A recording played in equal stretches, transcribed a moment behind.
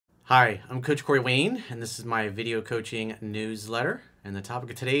Hi, I'm Coach Corey Wayne, and this is my video coaching newsletter. And the topic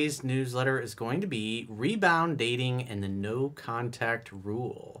of today's newsletter is going to be rebound dating and the no contact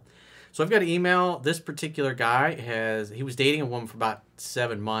rule. So I've got an email. This particular guy he was dating a woman for about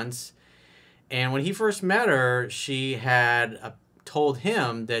 7 months. And when he first met her, she had told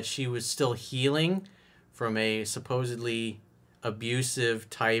him that she was still healing from a supposedly abusive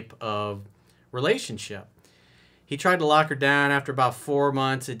type of relationship. He tried to lock her down after about 4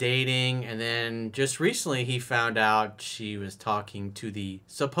 months of dating, and then just recently he found out she was talking to the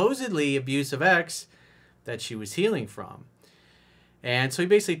supposedly abusive ex that she was healing from. And so he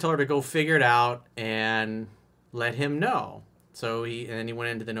basically told her to go figure it out and let him know. And then he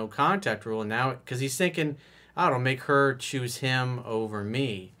went into the no contact rule, and now because he's thinking, I don't know, make her choose him over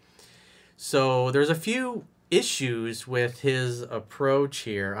me. So there's a few issues with his approach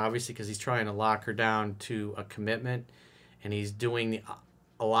here, obviously, because he's trying to lock her down to a commitment, and he's doing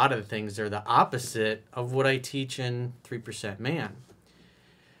a lot of the things that are the opposite of what I teach in 3% Man.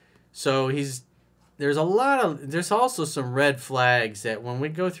 So there's also some red flags that when we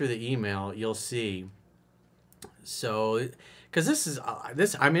go through the email, you'll see. So, because this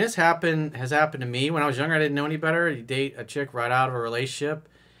has happened to me when I was younger. I didn't know any better. You date a chick right out of a relationship,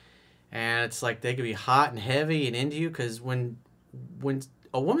 and it's like they could be hot and heavy and into you, because when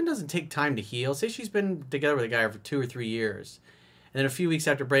a woman doesn't take time to heal, say she's been together with a guy for 2 or 3 years, and then a few weeks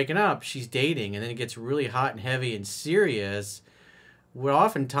after breaking up, she's dating, and then it gets really hot and heavy and serious, what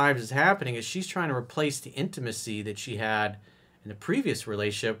oftentimes is happening is she's trying to replace the intimacy that she had in the previous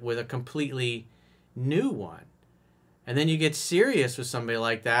relationship with a completely new one. And then you get serious with somebody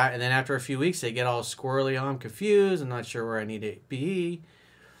like that, and then after a few weeks, they get all squirrely. Oh, I'm confused. I'm not sure where I need to be.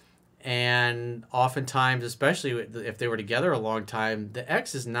 And oftentimes, especially if they were together a long time, the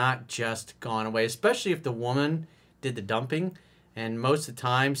ex is not just gone away, especially if the woman did the dumping. And most of the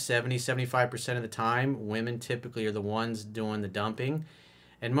time, 75% of the time, women typically are the ones doing the dumping.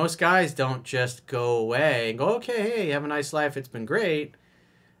 And most guys don't just go away and go, okay, hey, have a nice life, it's been great.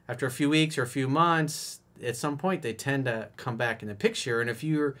 After a few weeks or a few months, at some point, they tend to come back in the picture. And if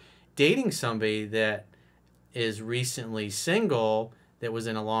you're dating somebody that is recently single, that was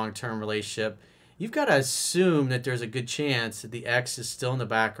in a long-term relationship, you've got to assume that there's a good chance that the ex is still in the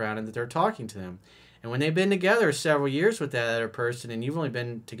background and that they're talking to them. And when they've been together several years with that other person, and you've only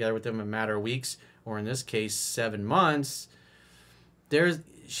been together with them a matter of weeks, or in this case, 7 months,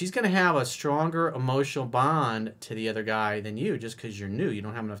 she's going to have a stronger emotional bond to the other guy than you, just because you're new. You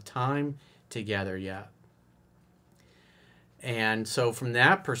don't have enough time together yet. And so from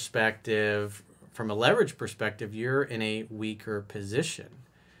that perspective, from a leverage perspective, you're in a weaker position.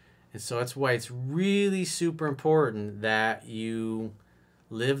 And so that's why it's really super important that you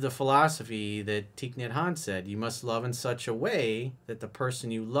live the philosophy that Thich Nhat Hanh said. You must love in such a way that the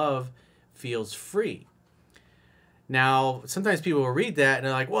person you love feels free. Now, sometimes people will read that and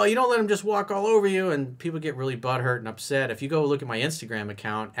they're like, well, you don't let them just walk all over you, and people get really butthurt and upset. If you go look at my Instagram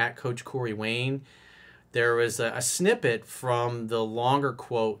account, at Coach Corey Wayne, there was a snippet from the longer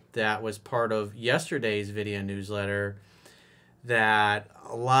quote that was part of yesterday's video newsletter that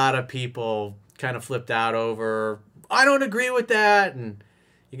a lot of people kind of flipped out over. I don't agree with that. And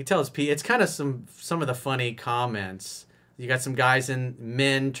you can tell it's kind of some of the funny comments. You got some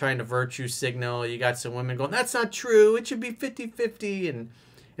men trying to virtue signal. You got some women going, that's not true. It should be 50-50. And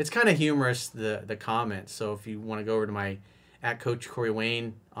it's kind of humorous, the comments. So if you want to go over to my at Coach Corey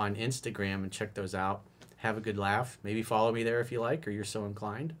Wayne on Instagram and check those out, have a good laugh. Maybe follow me there if you like, or you're so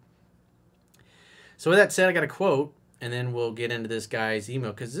inclined. So with that said, I got a quote, and then we'll get into this guy's email,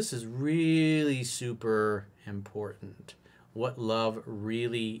 because this is really super important. What love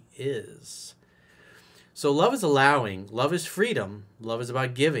really is. So love is allowing. Love is freedom. Love is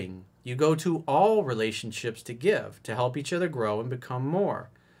about giving. You go to all relationships to give, to help each other grow and become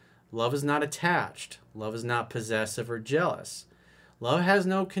more. Love is not attached. Love is not possessive or jealous. Love has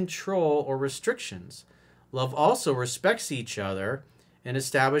no control or restrictions. Love also respects each other and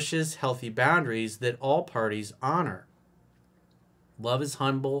establishes healthy boundaries that all parties honor. Love is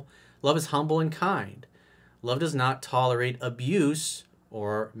humble and kind. Love does not tolerate abuse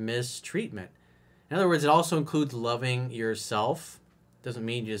or mistreatment. In other words, it also includes loving yourself. Doesn't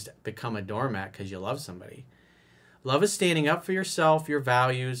mean you just become a doormat because you love somebody. Love is standing up for yourself, your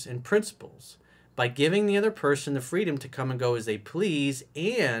values, and principles by giving the other person the freedom to come and go as they please,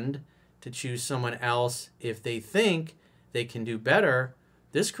 and to choose someone else if they think they can do better.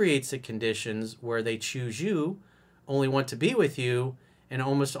 This creates the conditions where they choose you, only want to be with you, and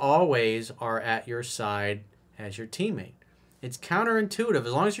almost always are at your side as your teammate. It's counterintuitive.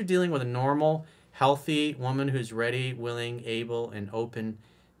 As long as you're dealing with a normal, healthy woman who's ready, willing, able, and open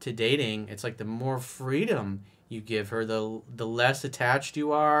to dating, it's like the more freedom you give her, the less attached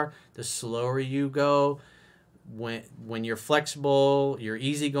you are, the slower you go. When you're flexible, you're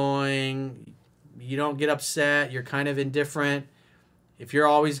easygoing, you don't get upset, you're kind of indifferent. If you're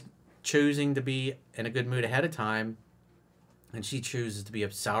always choosing to be in a good mood ahead of time, and she chooses to be a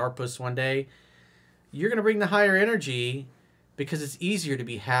sourpuss one day, you're going to bring the higher energy because it's easier to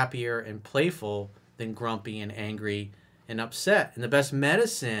be happier and playful than grumpy and angry and upset. And the best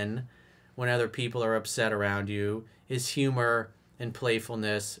medicine when other people are upset around you is humor and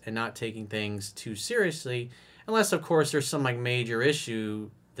playfulness and not taking things too seriously, unless, of course, there's some like major issue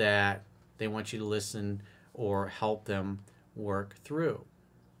that they want you to listen or help them work through.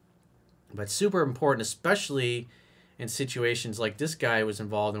 But super important, especially in situations like this guy was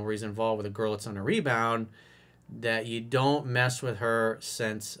involved in, where he's involved with a girl that's on a rebound, that you don't mess with her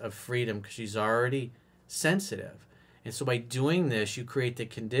sense of freedom because she's already sensitive. And so by doing this, you create the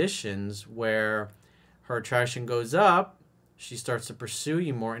conditions where her attraction goes up, she starts to pursue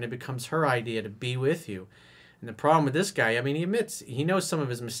you more, and it becomes her idea to be with you. And the problem with this guy, I mean, he admits he knows some of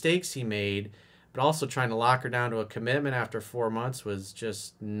his mistakes he made, but also trying to lock her down to a commitment after 4 months was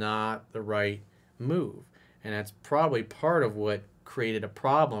just not the right move. And that's probably part of what created a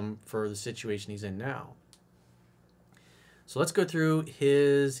problem for the situation he's in now. So let's go through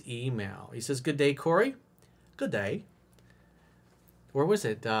his email. He says, "Good day, Corey." Good day. Where was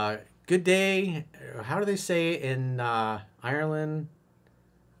it? Good day. How do they say it in Ireland?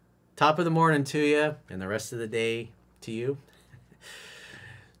 Top of the morning to you, and the rest of the day to you.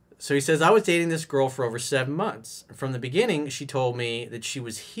 So he says, "I was dating this girl for over 7 months. From the beginning, she told me that she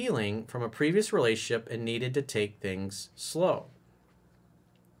was healing from a previous relationship and needed to take things slow."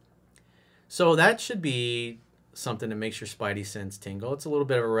 So that should be something that makes your spidey sense tingle. It's a little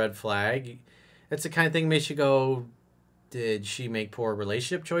bit of a red flag. That's the kind of thing that makes you go, did she make poor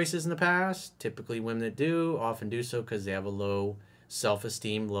relationship choices in the past? Typically women that do often do so because they have a low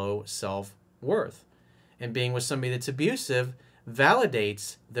self-esteem, low self-worth. And being with somebody that's abusive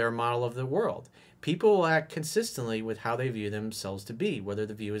validates their model of the world. People will act consistently with how they view themselves to be, whether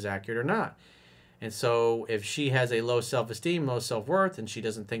the view is accurate or not. And so if she has a low self-esteem, low self-worth, and she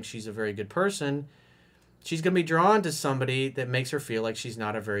doesn't think she's a very good person, she's going to be drawn to somebody that makes her feel like she's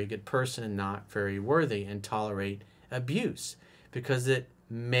not a very good person and not very worthy, and tolerate abuse because it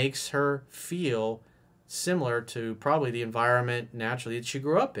makes her feel similar to probably the environment naturally that she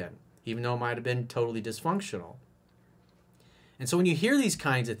grew up in, even though it might have been totally dysfunctional. And so when you hear these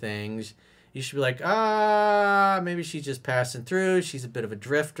kinds of things, you should be like, maybe she's just passing through. She's a bit of a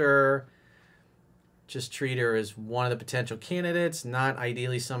drifter. Just treat her as one of the potential candidates, not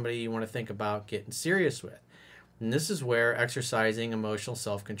ideally somebody you want to think about getting serious with. And this is where exercising emotional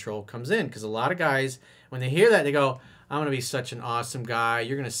self-control comes in, because a lot of guys, when they hear that, they go, I'm going to be such an awesome guy.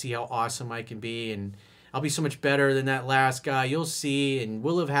 You're going to see how awesome I can be, and I'll be so much better than that last guy. You'll see, and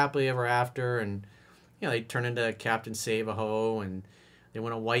we'll live happily ever after. And you know, they turn into Captain Save-A-Ho, and they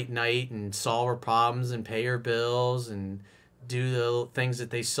want a white knight and solve her problems and pay her bills and do the things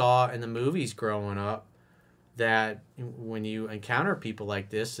that they saw in the movies growing up. That when you encounter people like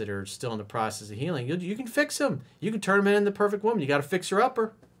this that are still in the process of healing, you can fix them. You can turn them into the perfect woman. You got to fix her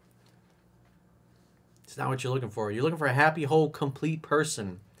upper. It's not what you're looking for. You're looking for a happy, whole, complete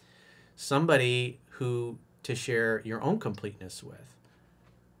person. Somebody who to share your own completeness with.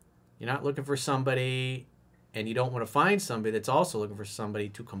 You're not looking for somebody, and you don't want to find somebody that's also looking for somebody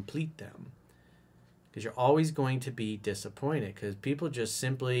to complete them. Because you're always going to be disappointed, because people just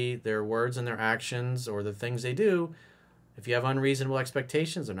simply, their words and their actions or the things they do, if you have unreasonable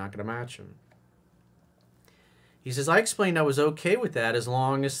expectations, they're not going to match them. He says, I explained I was okay with that as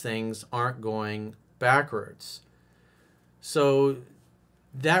long as things aren't going backwards. So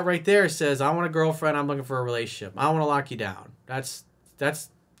that right there says, I want a girlfriend, I'm looking for a relationship. I want to lock you down. That's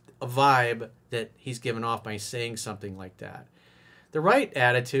a vibe that he's given off by saying something like that. The right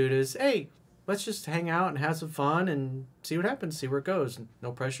attitude is, hey, let's just hang out and have some fun and see what happens, see where it goes.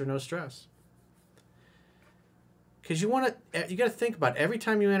 No pressure, no stress. Because you got to think about every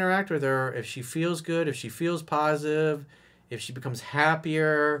time you interact with her, if she feels good, if she feels positive, if she becomes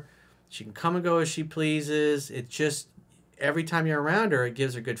happier, she can come and go as she pleases. It just, every time you're around her, it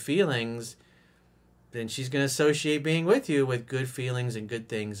gives her good feelings. Then she's going to associate being with you with good feelings and good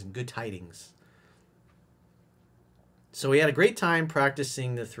things and good tidings. So we had a great time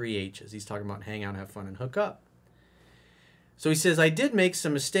practicing the 3 H's. He's talking about hang out, have fun, and hook up. So he says, I did make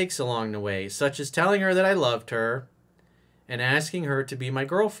some mistakes along the way, such as telling her that I loved her and asking her to be my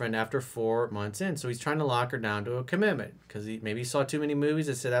girlfriend after 4 months in. So he's trying to lock her down to a commitment because maybe he saw too many movies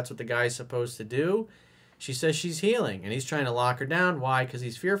that said that's what the guy's supposed to do. She says she's healing, and he's trying to lock her down. Why? Because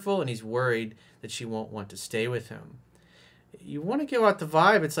he's fearful and he's worried that she won't want to stay with him. You want to give out the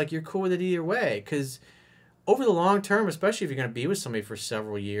vibe, it's like you're cool with it either way, because over the long term, especially if you're going to be with somebody for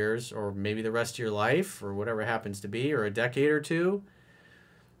several years or maybe the rest of your life or whatever it happens to be, or a decade or two,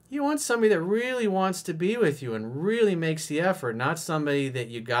 you want somebody that really wants to be with you and really makes the effort, not somebody that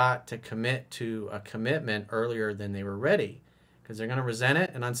you got to commit to a commitment earlier than they were ready, because they're going to resent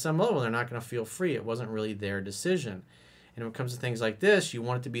it, and on some level they're not going to feel free. It wasn't really their decision. And when it comes to things like this, you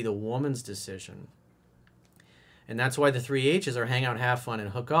want it to be the woman's decision. And that's why the 3 H's are hang out, have fun, and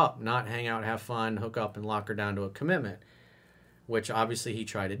hook up, not hang out, have fun, hook up, and lock her down to a commitment, which obviously he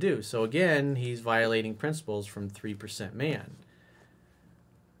tried to do. So again, he's violating principles from 3% man.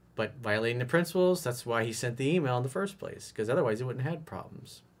 But violating the principles, that's why he sent the email in the first place, because otherwise he wouldn't have had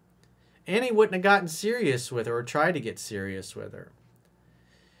problems. And he wouldn't have gotten serious with her or tried to get serious with her.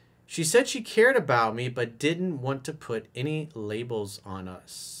 She said she cared about me, but didn't want to put any labels on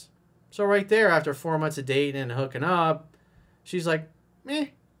us. So right there, after 4 months of dating and hooking up, she's like, meh.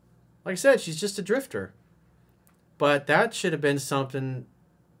 Like I said, she's just a drifter. But that should have been something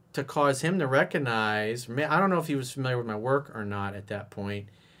to cause him to recognize. I don't know if he was familiar with my work or not at that point,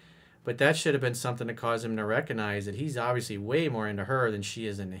 but that should have been something to cause him to recognize that he's obviously way more into her than she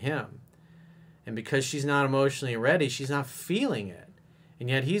is into him. And because she's not emotionally ready, she's not feeling it. And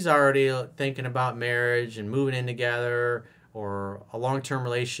yet he's already thinking about marriage and moving in together or a long-term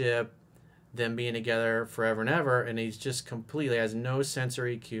relationship, them being together forever and ever, and he's just completely has no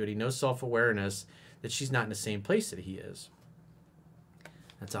sensory acuity, no self-awareness that she's not in the same place that he is.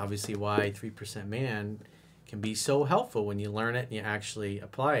 That's obviously why 3% man can be so helpful when you learn it and you actually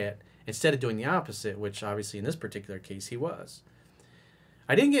apply it, instead of doing the opposite, which obviously in this particular case he was.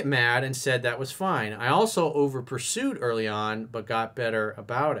 I didn't get mad and said that was fine. I also over-pursued early on, but got better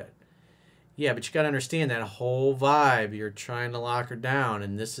about it. Yeah, but you got to understand that whole vibe. You're trying to lock her down,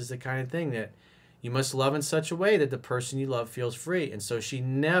 and this is the kind of thing that you must love in such a way that the person you love feels free. And so she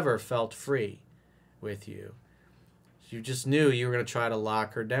never felt free with you. You just knew you were going to try to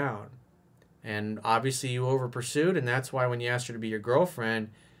lock her down. And obviously you over-pursued, and that's why when you asked her to be your girlfriend,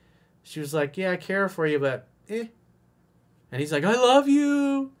 she was like, yeah, I care for you, but eh. And he's like, I love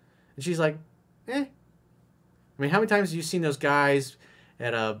you. And she's like, eh. I mean, how many times have you seen those guys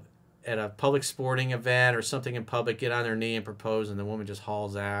at a public sporting event or something in public get on their knee and propose, and the woman just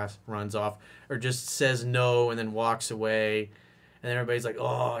hauls ass, runs off, or just says no and then walks away, and then everybody's like,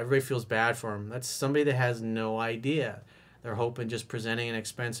 oh, everybody feels bad for him. That's somebody that has no idea. They're hoping just presenting an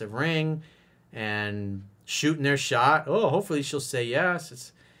expensive ring and shooting their shot. Oh, hopefully she'll say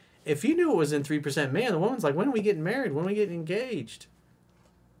yes. If you knew it was in 3% man, the woman's like, when are we getting married? When are we getting engaged?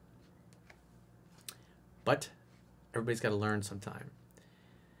 But everybody's got to learn sometime.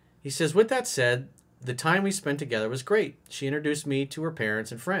 He says, with that said, the time we spent together was great. She introduced me to her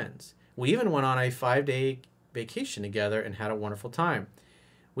parents and friends. We even went on a 5-day vacation together and had a wonderful time.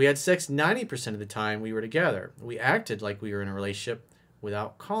 We had sex 90% of the time we were together. We acted like we were in a relationship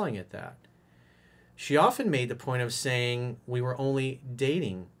without calling it that. She often made the point of saying we were only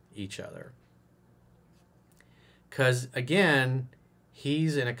dating each other. Because, again,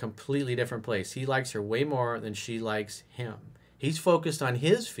 he's in a completely different place. He likes her way more than she likes him. He's focused on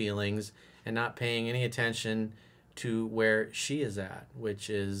his feelings and not paying any attention to where she is at, which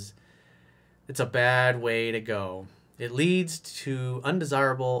is, it's a bad way to go. It leads to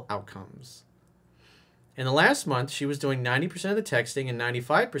undesirable outcomes. In the last month, she was doing 90% of the texting and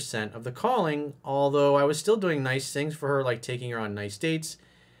 95% of the calling, although I was still doing nice things for her, like taking her on nice dates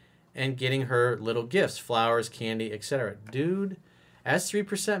and getting her little gifts, flowers, candy, etc. Dude, as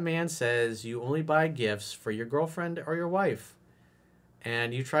 3% man says, you only buy gifts for your girlfriend or your wife.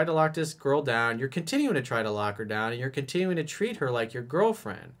 And you try to lock this girl down. You're continuing to try to lock her down, and you're continuing to treat her like your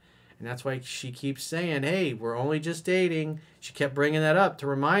girlfriend. And that's why she keeps saying, hey, we're only just dating. She kept bringing that up to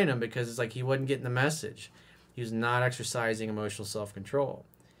remind him, because it's like he wasn't getting the message. He was not exercising emotional self-control.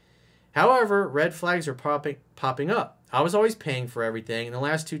 However, red flags are popping up. I was always paying for everything, and the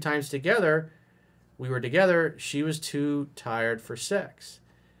last 2 times we were together, she was too tired for sex.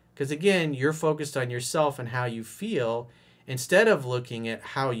 Because again, you're focused on yourself and how you feel, instead of looking at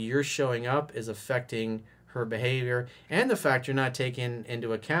how you're showing up is affecting her behavior, and the fact you're not taking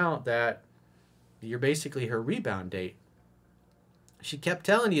into account that you're basically her rebound date. She kept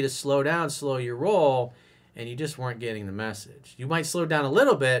telling you to slow down, slow your roll, and you just weren't getting the message. You might slow down a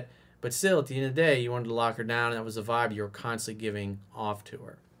little bit, but still, at the end of the day, you wanted to lock her down, and that was the vibe you were constantly giving off to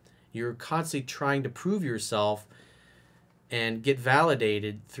her. You were constantly trying to prove yourself and get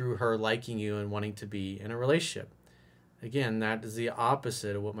validated through her liking you and wanting to be in a relationship. Again, that is the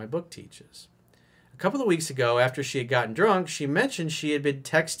opposite of what my book teaches. A couple of weeks ago, after she had gotten drunk, she mentioned she had been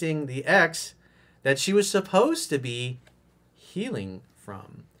texting the ex that she was supposed to be healing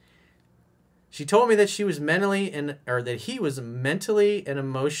from. She told me that she was that he was mentally and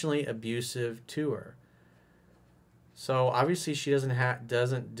emotionally abusive to her. So obviously she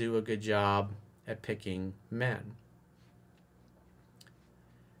doesn't do a good job at picking men.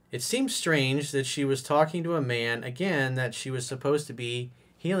 It seems strange that she was talking to a man again that she was supposed to be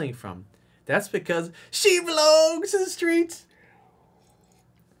healing from. That's because she belongs to the streets.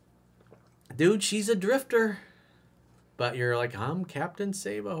 Dude, she's a drifter. But you're like, I'm Captain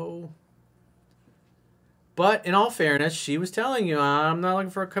Save-A-Ho. But in all fairness, she was telling you, I'm not looking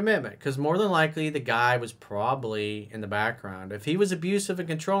for a commitment. Because more than likely, the guy was probably in the background. If he was abusive and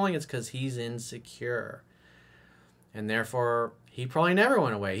controlling, it's because he's insecure. And therefore, he probably never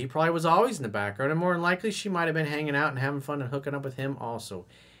went away. He probably was always in the background. And more than likely, she might have been hanging out and having fun and hooking up with him also.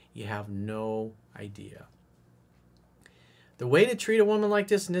 You have no idea. The way to treat a woman like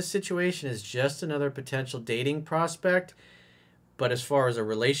this in this situation is just another potential dating prospect. But as far as a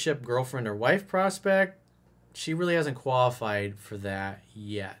relationship, girlfriend or wife prospect, she really hasn't qualified for that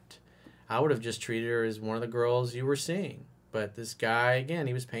yet. I would have just treated her as one of the girls you were seeing. But this guy, again,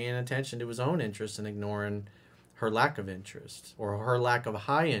 he was paying attention to his own interests and ignoring her lack of interest or her lack of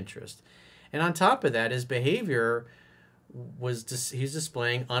high interest. And on top of that, his behavior he's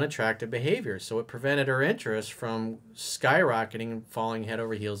displaying unattractive behavior. So it prevented her interest from skyrocketing and falling head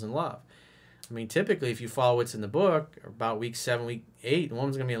over heels in love. I mean, typically, if you follow what's in the book, about week 7, week 8, the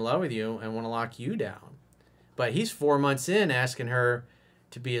woman's going to be in love with you and want to lock you down. But he's 4 months in asking her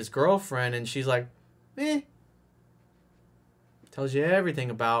to be his girlfriend, and she's like, eh. Tells you everything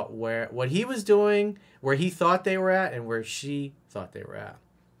about what he was doing, where he thought they were at, and where she thought they were at.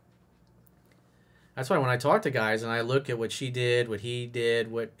 That's why when I talk to guys and I look at what she did, what he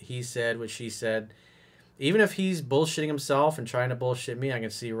did, what he said, what she said, even if he's bullshitting himself and trying to bullshit me, I can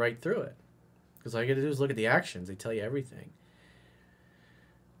see right through it. Because all you got to do is look at the actions. They tell you everything.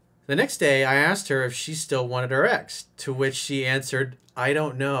 The next day, I asked her if she still wanted her ex, to which she answered, I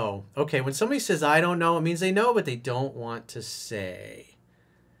don't know. Okay, when somebody says, I don't know, it means they know, but they don't want to say.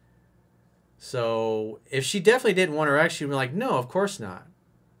 So if she definitely didn't want her ex, she'd be like, no, of course not.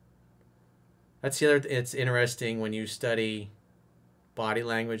 That's the other, it's interesting when you study body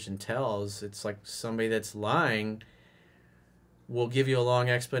language and tells, it's like somebody that's lying will give you a long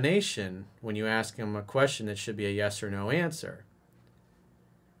explanation when you ask them a question that should be a yes or no answer.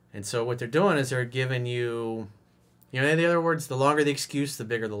 And so what they're doing is they're giving you, in other words, the longer the excuse, the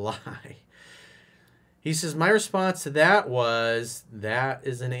bigger the lie. He says, my response to that was, that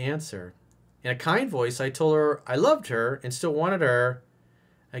is an answer. In a kind voice, I told her I loved her and still wanted her.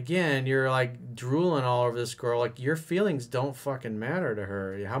 Again, you're like drooling all over this girl. Like, your feelings don't fucking matter to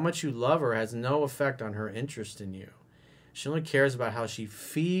her. How much you love her has no effect on her interest in you. She only cares about how she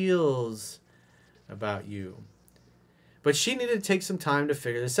feels about you. But she needed to take some time to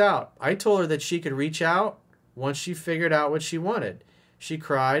figure this out. I told her that she could reach out once she figured out what she wanted. She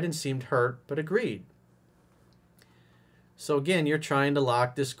cried and seemed hurt, but agreed. So again, you're trying to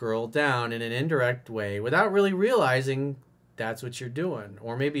lock this girl down in an indirect way without really realizing that's what you're doing.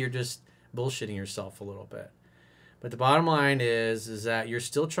 Or maybe you're just bullshitting yourself a little bit. But the bottom line is that you're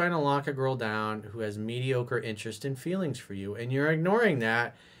still trying to lock a girl down who has mediocre interest and feelings for you. And you're ignoring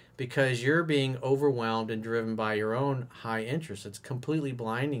that because you're being overwhelmed and driven by your own high interest. It's completely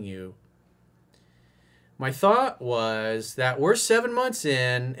blinding you. My thought was that we're 7 months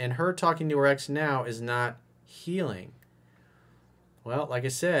in and her talking to her ex now is not healing. Well, like I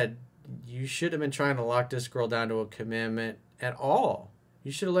said, you should have been trying to lock this girl down to a commitment at all.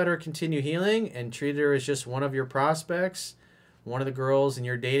 You should have let her continue healing and treated her as just one of your prospects, one of the girls in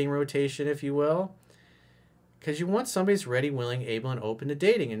your dating rotation, if you will. Because you want somebody who's ready, willing, able, and open to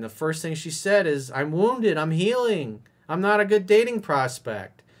dating. And the first thing she said is, I'm wounded, I'm healing, I'm not a good dating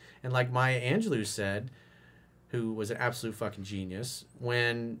prospect. And like Maya Angelou said, who was an absolute fucking genius,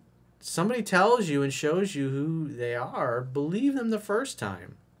 when somebody tells you and shows you who they are, believe them the first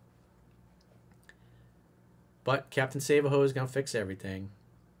time. But Captain Save-A-Ho is going to fix everything.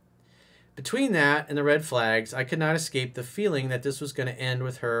 Between that and the red flags, I could not escape the feeling that this was going to end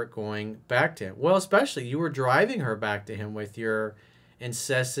with her going back to him. Well, especially you were driving her back to him with your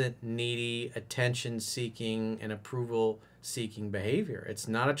incessant, needy, attention-seeking, and approval-seeking behavior. It's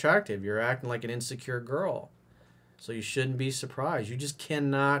not attractive. You're acting like an insecure girl. So you shouldn't be surprised. You just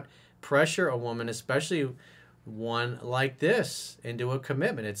cannot pressure a woman, especially one like this, into a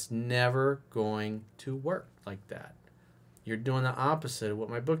commitment. It's never going to work like that. You're doing the opposite of what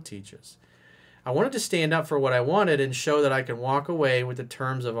my book teaches. I wanted to stand up for what I wanted and show that I can walk away with the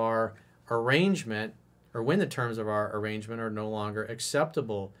terms of our arrangement or when the terms of our arrangement are no longer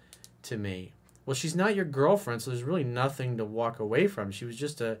acceptable to me. Well, she's not your girlfriend, so there's really nothing to walk away from. She was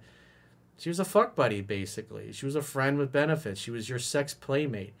a fuck buddy, basically. She was a friend with benefits. She was your sex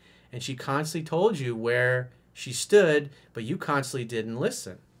playmate. And she constantly told you where she stood, but you constantly didn't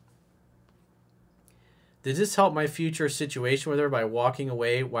listen. Did this help my future situation with her by walking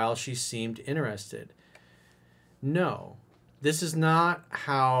away while she seemed interested? No. This is not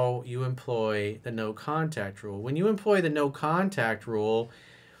how you employ the no contact rule. When you employ the no contact rule,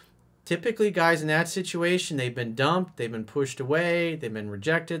 typically guys in that situation, they've been dumped, they've been pushed away, they've been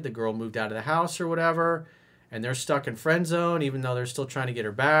rejected, the girl moved out of the house or whatever, and they're stuck in friend zone even though they're still trying to get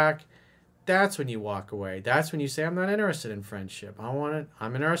her back. That's when you walk away. That's when you say, I'm not interested in friendship.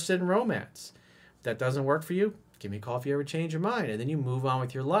 I'm interested in romance. If that doesn't work for you, give me a call if you ever change your mind. And then you move on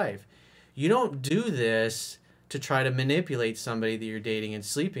with your life. You don't do this to try to manipulate somebody that you're dating and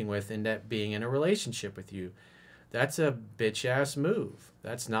sleeping with into being in a relationship with you. That's a bitch-ass move.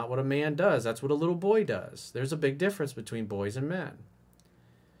 That's not what a man does. That's what a little boy does. There's a big difference between boys and men.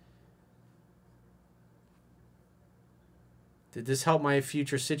 Did this help my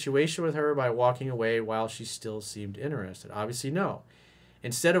future situation with her by walking away while she still seemed interested? Obviously, no.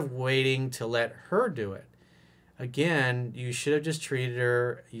 Instead of waiting to let her do it, again, you should have just treated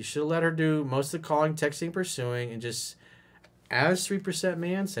her, you should have let her do most of the calling, texting, pursuing, and just, as 3%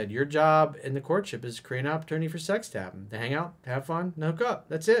 man said, your job in the courtship is to create an opportunity for sex to happen, to hang out, have fun, and hook up.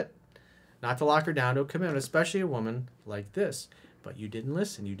 That's it. Not to lock her down to a commitment, especially a woman like this. But you didn't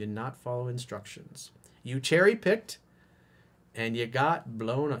listen. You did not follow instructions. You cherry-picked, and you got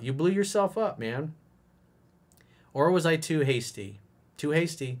blown up. You blew yourself up, man. Or was I too hasty? Too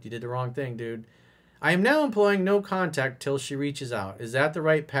hasty. You did the wrong thing, dude. I am now employing no contact till she reaches out. Is that the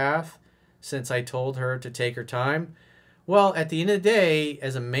right path since I told her to take her time? Well, at the end of the day,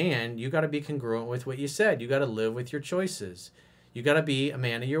 as a man, you got to be congruent with what you said. You got to live with your choices. You got to be a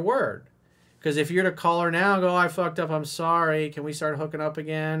man of your word. Because if you're to call her now and go, I fucked up, I'm sorry, can we start hooking up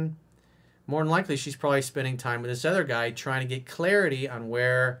again? More than likely, she's probably spending time with this other guy trying to get clarity on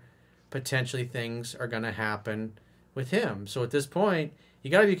where potentially things are going to happen with him. So at this point, you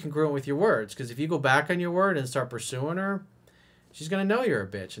got to be congruent with your words. Because if you go back on your word and start pursuing her, she's going to know you're a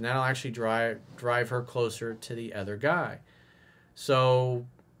bitch. And that'll actually drive her closer to the other guy. So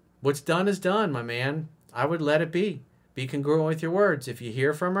what's done is done, my man. I would let it be. Be congruent with your words. If you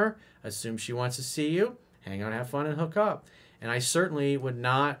hear from her, assume she wants to see you. Hang out, have fun, and hook up. And I certainly would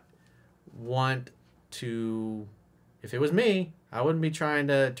not want to, if it was me, I wouldn't be trying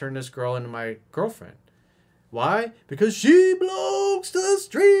to turn this girl into my girlfriend. Why? Because she belongs to the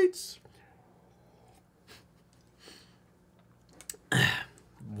streets.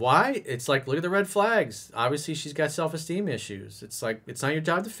 Why? It's like, look at the red flags. Obviously, she's got self-esteem issues. It's like, it's not your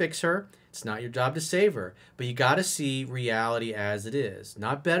job to fix her. It's not your job to save her. But you got to see reality as it is.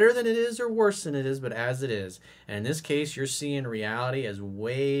 Not better than it is or worse than it is, but as it is. And in this case, you're seeing reality as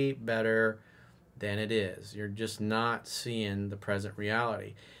way better than it is. You're just not seeing the present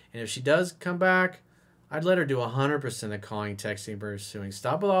reality. And if she does come back, I'd let her do 100% of the calling, texting, pursuing.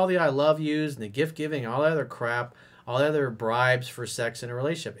 Stop with all the I love yous and the gift giving, all that other crap, all the other bribes for sex in a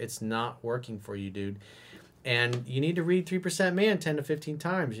relationship. It's not working for you, dude. And you need to read 3% Man 10 to 15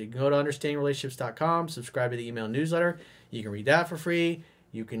 times. You can go to understandingrelationships.com, subscribe to the email newsletter. You can read that for free.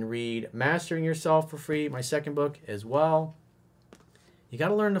 You can read Mastering Yourself for free, my second book as well. You got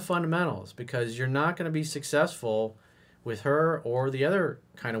to learn the fundamentals because you're not going to be successful with her or the other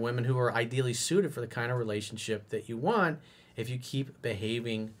kind of women who are ideally suited for the kind of relationship that you want if you keep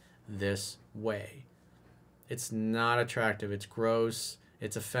behaving this way. It's not attractive. It's gross.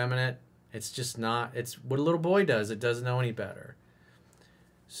 It's effeminate. It's just not. It's what a little boy does. It doesn't know any better.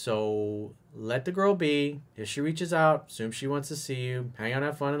 So let the girl be. If she reaches out, assume she wants to see you. Hang out,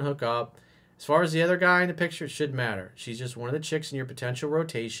 have fun, and hook up. As far as the other guy in the picture, it shouldn't matter. She's just one of the chicks in your potential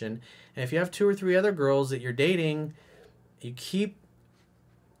rotation. And if you have 2 or 3 other girls that you're dating, you keep,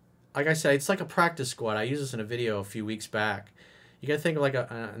 like I said, it's like a practice squad. I used this in a video a few weeks back. You got to think of like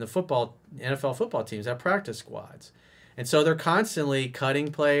in the NFL football teams have practice squads. And so they're constantly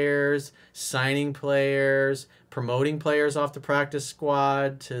cutting players, signing players, promoting players off the practice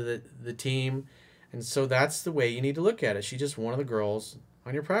squad to the team. And so that's the way you need to look at it. She's just one of the girls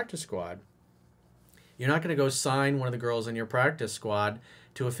on your practice squad. You're not going to go sign one of the girls in your practice squad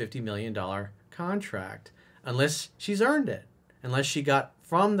to a $50 million contract unless she's earned it, unless she got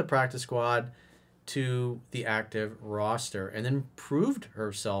from the practice squad to the active roster and then proved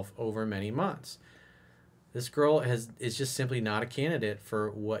herself over many months. This girl is just simply not a candidate for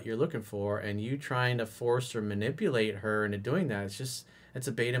what you're looking for, and you trying to force or manipulate her into doing that, it's just It's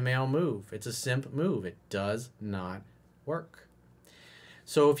a beta male move. It's a simp move. It does not work.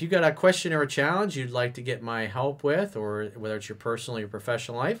 So if you got a question or a challenge you'd like to get my help with, or whether it's your personal or your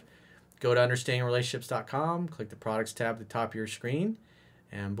professional life, go to understandingrelationships.com, click the products tab at the top of your screen,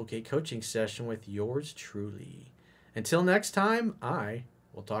 and book a coaching session with yours truly. Until next time, I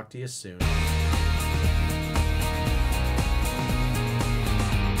will talk to you soon.